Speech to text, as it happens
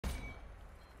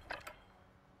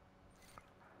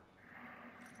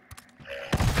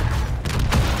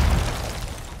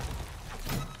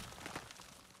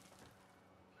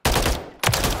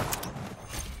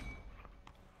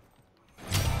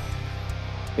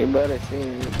Anybody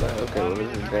seen me? Okay, well,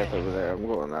 this is death over there. I'm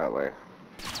going that way.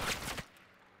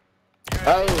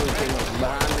 Oh, he's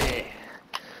behind me.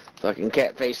 Fucking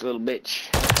cat-faced little bitch.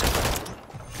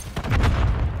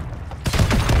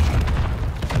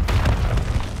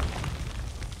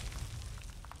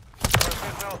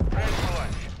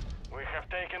 We have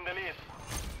taken the lead.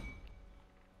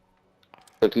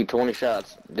 Took you 20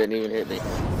 shots. Didn't even hit me.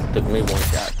 Took me 1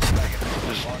 shot.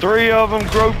 There's 3 of them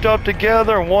grouped up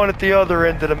together and 1 at the other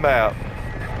end of the map.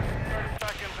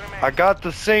 I got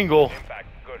the single.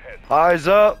 Eyes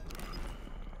up.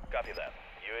 Copy that.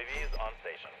 UAV is on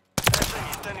station.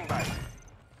 Standing by.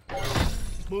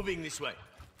 Moving this way.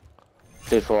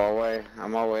 Too far away.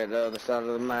 I'm all the way at the other side of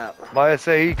the map. My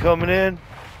SAE coming in.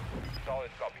 Solid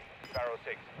copy. Sparrow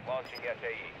 6. Launching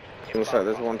SAE. Looks like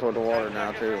there's one toward the water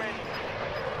now, too.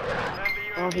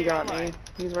 Oh, he got me.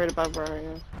 He's right above where I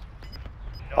am.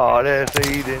 Oh, that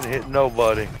SAE didn't hit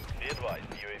nobody. Be advised,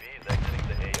 UAV is exiting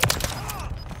the AO.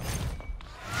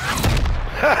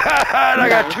 And I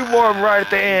got 2 more of them right at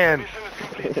the end.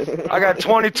 I got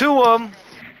 22 of them.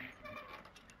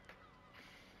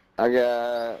 I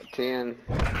got 10.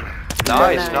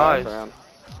 Nice, nice.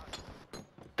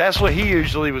 That's what he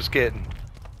usually was getting.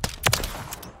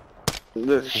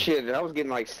 The shit, I was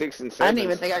getting like 6 and 7. I didn't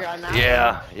even think I got 9.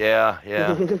 Yeah.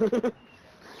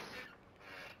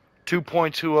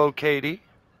 2.20 KD.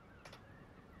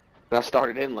 I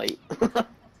started in late.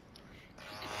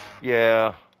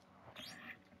 Yeah.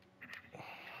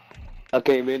 I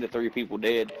came in to 3 people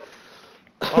dead.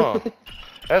 Oh,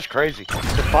 that's crazy.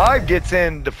 The 5 gets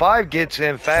in. The 5 gets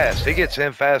in fast. He gets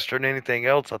in faster than anything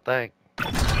else, I think.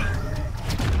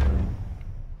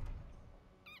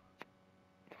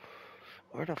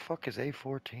 Where the fuck is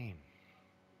A14?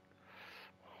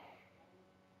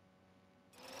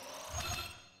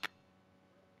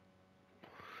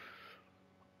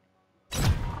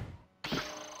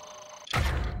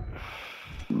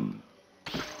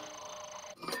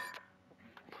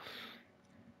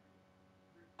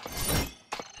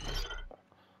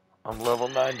 I'm level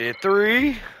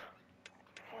 93.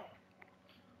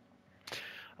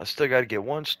 I still got to get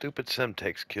 1 stupid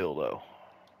Semtex kill, though.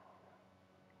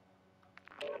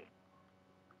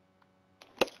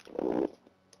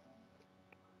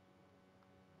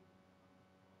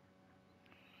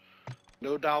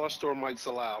 No dollar store mics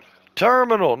allowed.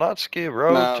 Terminal, not Skid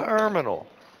Row. No. Terminal.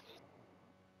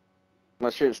 My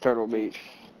shit's Turtle Beach.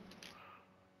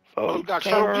 Oh, who got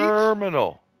Turtle Beach?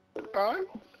 Terminal. All right.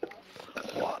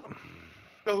 What?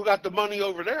 Know who got the money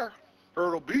over there?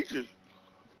 Turtle Beaches.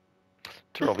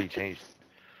 Turtle Beach ain't.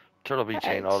 Turtle Beach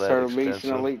ain't all that Turtle expensive.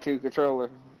 Beach and Elite 2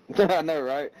 controller. I know,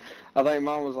 right? I think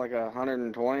mine was like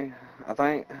 120, I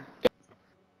think.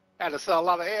 Had to sell a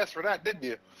lot of ass for that, didn't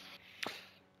you?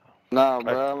 No,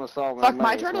 bro, I'm gonna solve my Fuck,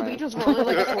 my maze, Turtle man. Beach was only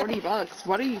like $40.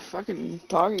 What are you fucking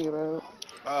talking about?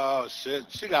 Oh shit,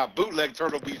 she got bootleg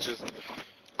Turtle Beaches.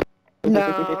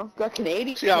 No, got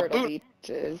Canadian See how Turtle boot-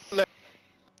 Beaches.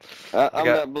 I'm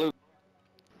that blue.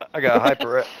 I got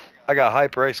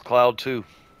HyperX Cloud 2.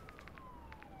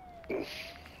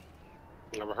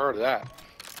 Never heard of that.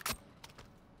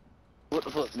 What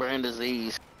the fuck brand is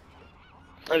these?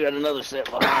 I got another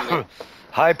set behind me.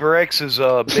 HyperX is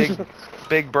a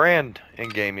big brand in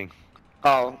gaming.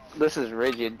 Oh, this is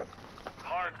rigid.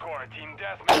 Hardcore team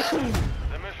deathmatch.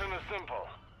 The mission is simple.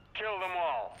 Kill them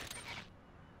all.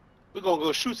 We're gonna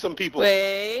go shoot some people.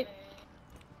 Wait.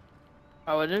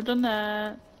 I would have done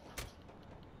that.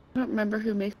 I don't remember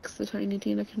who makes the Tiny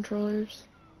Tina controllers.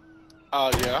 Oh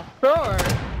yeah. Sure.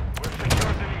 We've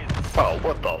secured the lead. Oh,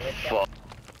 what the fuck?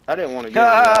 I didn't want to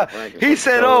get He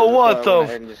said, "Oh, what the?"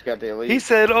 Just got the Elite. He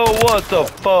said, "Oh, what the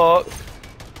fuck?"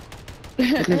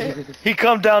 He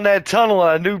come down that tunnel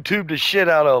and I noob tubed the shit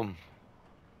out of him.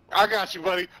 I got you,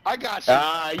 buddy. I got you.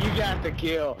 Ah, you got the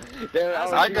kill. There,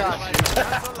 I got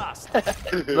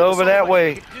you. They're over that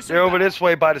way. They're over this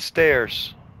way by the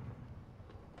stairs.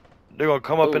 They're gonna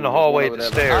come up in the Ooh, hallway there's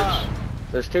at one the over there. stairs. Ah,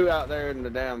 there's 2 out there in the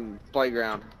damn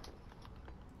playground.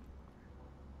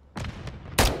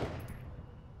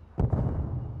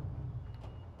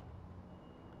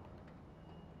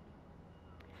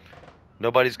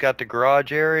 Nobody's got the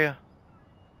garage area.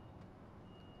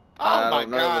 Oh my don't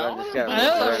know, god. but I just got I know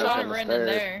right I up shot on him the right in stairs.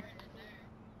 there.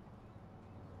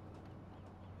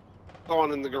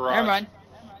 Going in the garage. Never mind.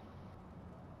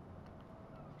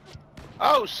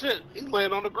 Oh shit, he's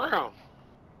laying on the ground.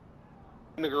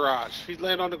 In the garage. He's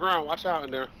laying on the ground. Watch out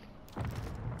in there.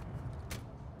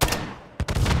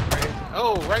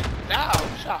 Right now.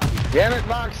 Shot. Damn it,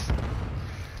 Box!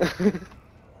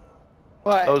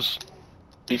 What? Those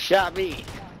You shot me.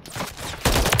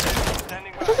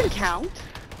 Standing That by. doesn't count.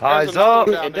 Eyes up.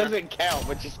 It doesn't count,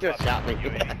 but you still shot me.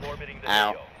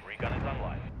 Ow. Recon is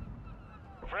online.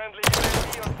 Friendly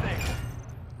UAV on station.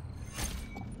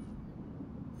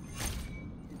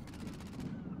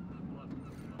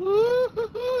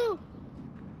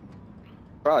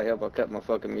 Probably help I cut my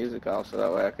fucking music off so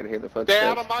that way I could hear the Stay footsteps.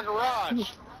 out of my garage.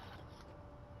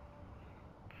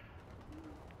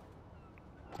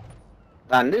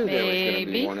 I knew there was gonna be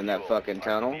Maybe. one in that fucking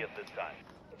tunnel.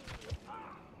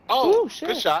 Oh, Ooh, shit.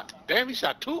 good shot. Damn, he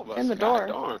shot 2 of us. In the God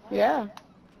door. darn. Yeah.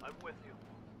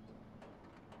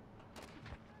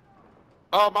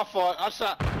 Oh, my fault. I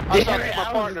shot through my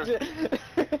partner.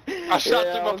 I shot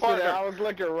through my partner. I was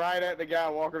looking right at the guy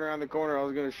walking around the corner. I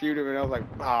was gonna shoot him, and I was like,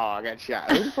 "Oh, I got shot."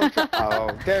 Who the fuck shot?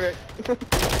 Oh, damn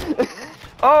it!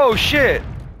 Oh shit!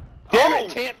 Damn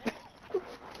it, Champ!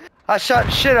 I shot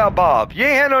the shit out, Bob. You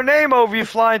ain't had no name over you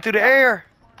flying through the air.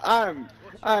 I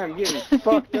am getting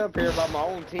fucked up here by my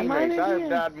own teammates. I have idiot?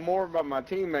 died more by my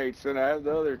teammates than I have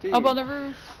the other team. Up on the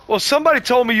roof. Well, somebody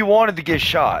told me you wanted to get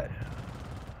shot.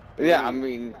 Yeah, I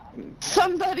mean,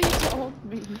 Somebody told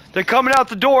me. They're coming out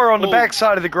the door on the Oh. back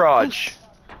side of the garage.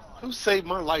 Who saved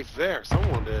my life there?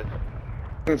 Someone did.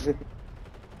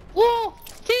 Whoa!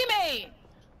 Teammate!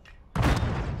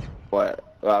 what?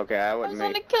 Well, okay, I I wasn't was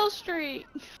on me. the kill streak.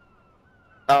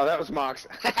 Oh, that was Mox.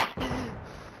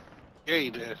 Yeah, he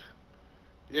did.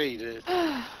 Yeah, he did.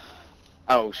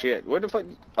 Oh shit! Where the fuck?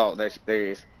 Oh, there he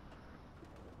is.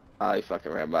 Oh, he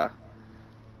fucking ran by.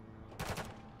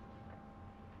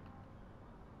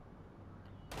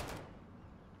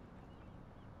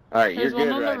 Alright, you're There's one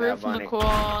good on the right now, roof in the Bunny.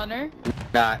 corner.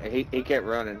 Nah, he kept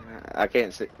running. I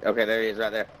can't see. Okay, there he is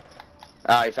right there.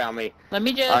 Oh, he found me. Let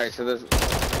me just. Alright, so this.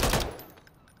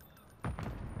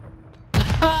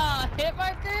 Hit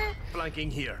marker?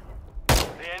 Flanking here.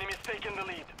 The enemy's taking the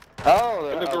lead. Oh,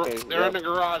 They're okay. in the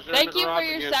garage. They're Thank in the you for garage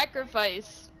your again.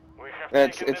 sacrifice. We have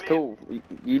It's taken the lead. cool.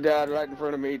 You died right in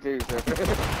front of me too. So.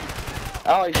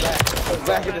 Oh, he's back. He's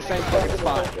back in the same fucking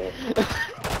spot.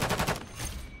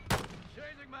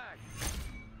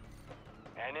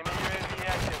 Enemy UAV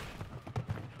active.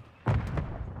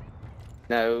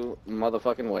 No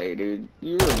motherfucking way, dude.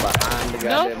 You were behind the No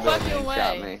goddamn building fucking and way.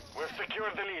 shot me. We've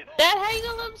secured the lead. Dad, how you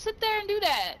gonna let him sit there and do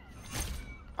that?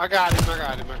 I got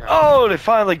him. Oh, they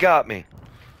finally got me.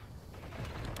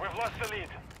 We've lost the lead.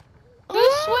 Who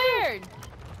sweared?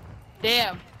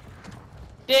 Damn.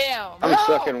 Damn. I'm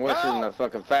sucking what's in no. the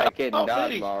fucking fat kid in Oh,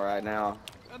 Betty. dodgeball right now.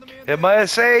 If my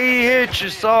SAE hit you,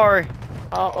 sorry.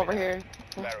 Oh, over here.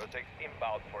 Barrow 6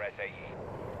 inbound for SAE.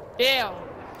 Damn.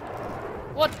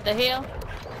 What the hell?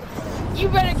 You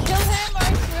better kill him,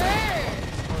 I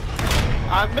swear.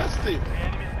 I missed him. The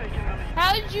enemy's taking the lead.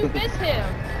 How did you miss him?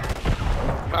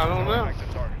 I don't know.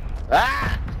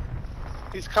 Ah!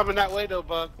 He's coming that way though,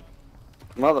 bud.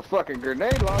 Motherfucking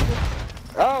grenade launcher.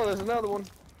 Oh, there's another one.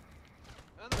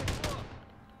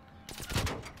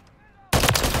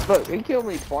 Look, he killed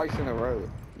me twice in a row.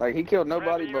 Like, he killed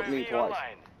nobody Friendly but me UAV twice.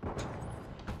 online.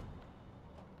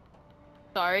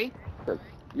 Sorry.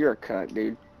 You're a cunt,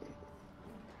 dude.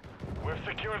 We've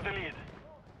secured the lead.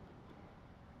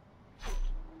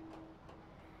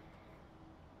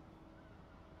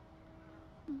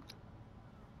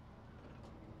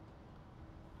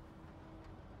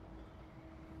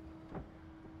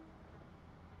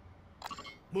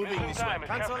 Moving Mission this way. time is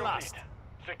Cancel capture last. lead.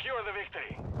 Secure the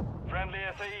victory. Friendly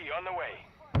SAE on the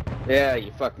way. Yeah,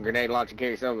 you fucking grenade launcher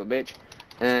carry son of a bitch.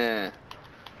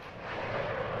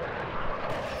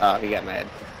 Oh, he got mad.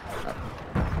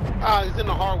 Ah, he's in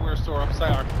the hardware store. I'm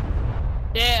sorry.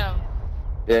 Damn.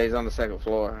 Yeah, he's on the second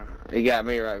floor. He got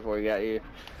me right before he got you.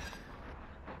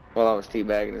 Well, I was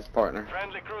teabagging his partner.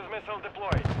 Friendly cruise missile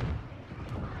deployed.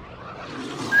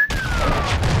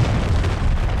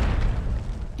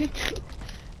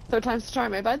 Third time's the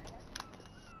charm, eh, bud?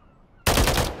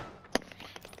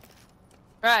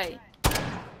 Right.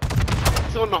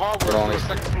 He's on the hardware Hold on.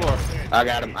 store, second floor. I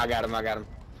got him.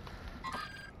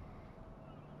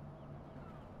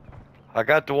 I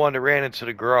got the one that ran into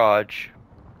the garage.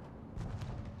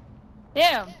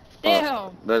 Damn.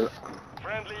 Damn. There's,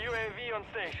 Friendly UAV on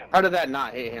station. how did that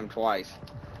not hit him twice?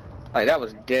 Like, that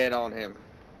was dead on him.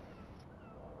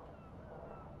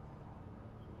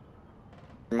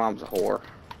 Your mom's a whore.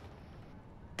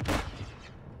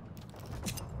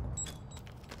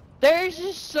 There's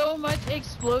just so much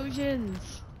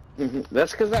explosions.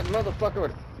 That's because that motherfucker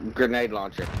with grenade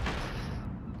launcher.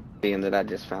 Being that I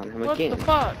just found him What again. the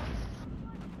fuck?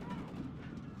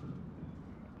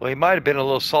 Well, he might have been a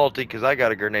little salty because I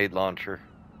got a grenade launcher.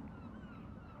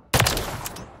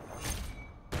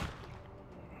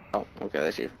 Oh, okay,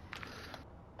 that's you.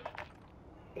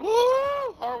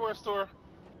 Woo! Hardware store.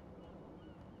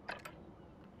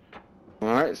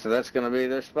 Alright, so that's gonna be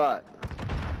their spot.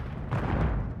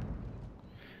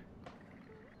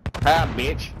 Ah,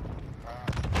 bitch.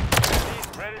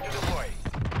 Ready to deploy.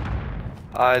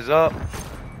 Eyes up.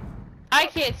 I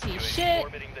can't see shit.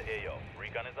 Orbiting the AO.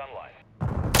 Recon is online.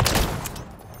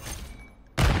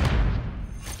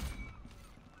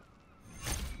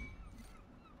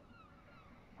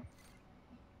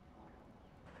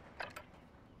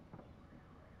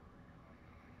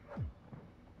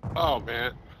 Oh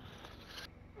man.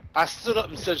 I stood up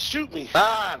and said, "Shoot me."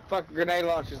 Ah, fucking grenade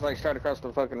launchers like straight across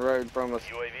the fucking road from us.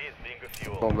 UAV is being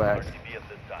refueled. Pull back. RTB at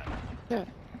this time. Yeah.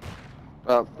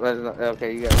 Oh, that's not,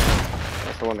 okay, you got me.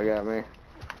 That's the one that got me.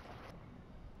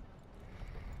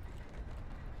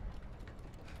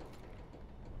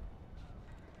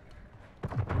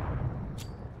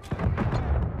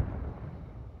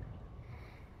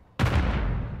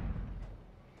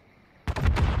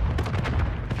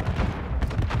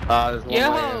 There's one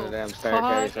Yo, way in the damn fuck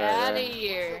staircase right out of there.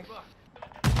 here.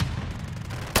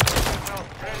 Now,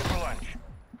 ready for lunch.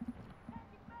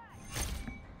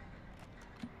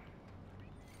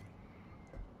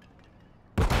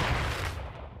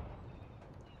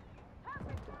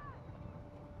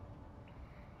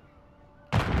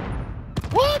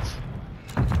 What?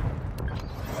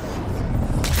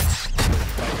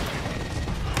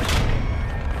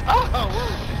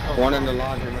 Oh, One in the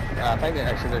laundry. I think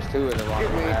that actually there's two in the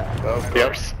laundry. of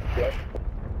course.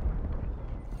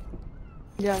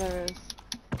 Yeah, there is.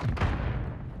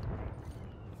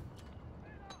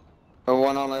 Oh,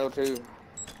 one on L2.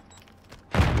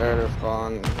 There to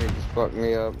spawn. He just fucked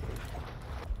me up.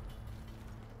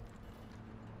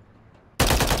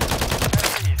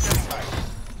 SE, standing by.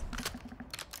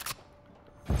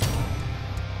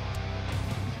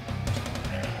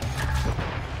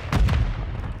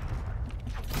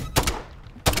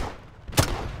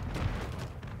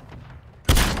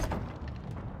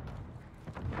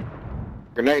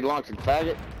 Grenade launching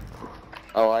faggot.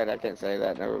 Oh wait, I can't say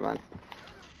that. Never mind.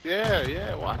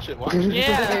 Yeah, watch it, watch it. You're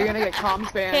Yeah. gonna get comms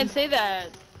Can't banned. say that.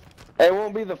 It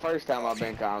won't be the first time I've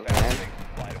been comms, man.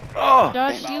 Oh,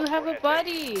 Josh, you have a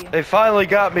buddy. they finally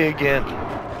got me again.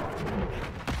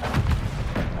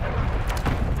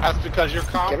 That's because you're Give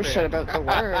a confident. shit about the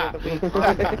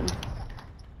word.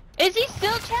 Is he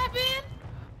still tapping?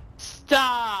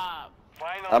 Stop.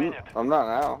 Final minute. I'm not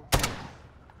now.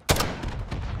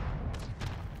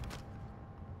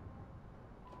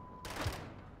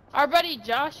 Our buddy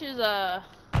Josh is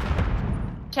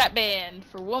chat banned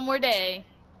for one more day.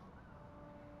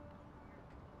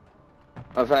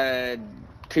 I've had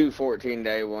two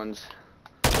 14-day ones.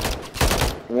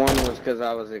 One was because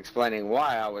I was explaining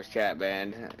why I was chat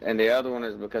banned, and the other one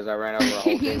is because I ran over the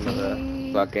whole team with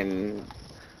a fucking...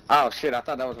 Oh shit, I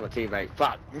thought that was my teammate.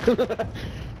 Fuck. 30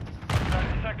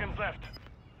 seconds left.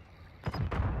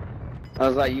 I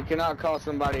was like, you cannot call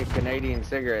somebody a Canadian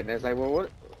cigarette. And it's like, well,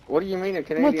 what do you mean a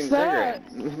Canadian What's that?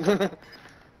 cigarette?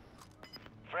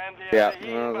 Friendly Yeah, SE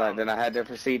and I was like, inbound. then I had to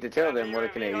proceed to tell them what a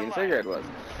Canadian cigarette was.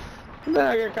 And then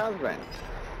I get comms banned.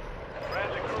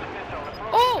 Friendly cruise missile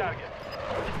approaching Oh! target.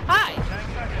 Hi. 10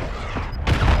 seconds.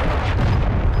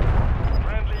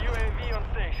 Friendly UAV on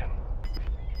station.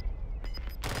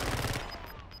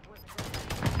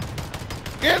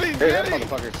 Get him, Hey, that get him.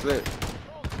 motherfucker slipped.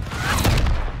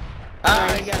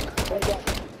 Ah, he got me.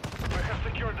 We have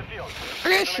secured the field. I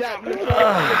got shot.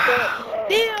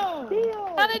 Damn.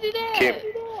 How'd I do that?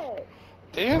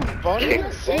 Damn, buddy. How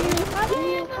did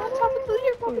I on top of the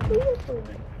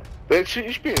leaderboard? Bitch,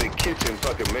 you should be in the kitchen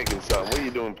fucking making something. What are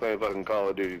you doing playing fucking Call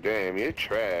of Duty? Damn, you're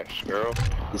trash, girl.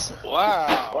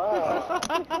 Wow.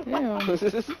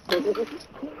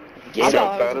 You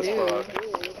got fat as fuck.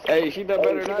 Hey, she done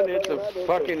better than I did to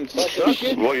fucking suck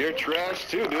it. Well, you're trash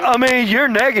too, dude. I mean, you're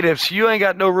negative, so you ain't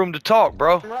got no room to talk,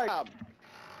 bro. Right.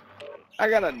 I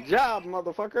got a job,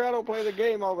 motherfucker. I don't play the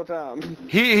game all the time.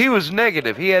 He was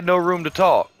negative. He had no room to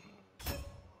talk.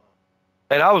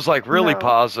 And I was like really No.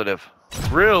 positive.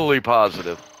 Really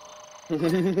positive.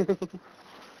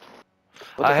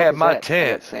 I had my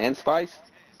tent. Sand spice?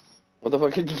 What the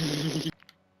fuck is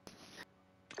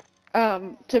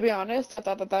To be honest, I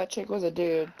thought that chick was a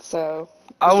dude, so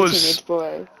I just a was teenage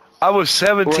boy. I was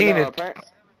 17 Well, and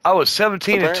I was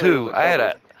 17 and apparently it 2. was I had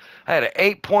a an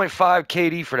 8.5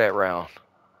 KD for that round.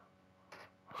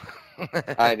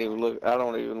 I didn't even look. I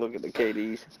don't even look at the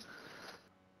KDs.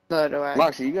 So do I.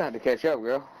 Moxie, you gonna have to catch up,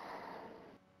 girl.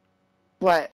 What?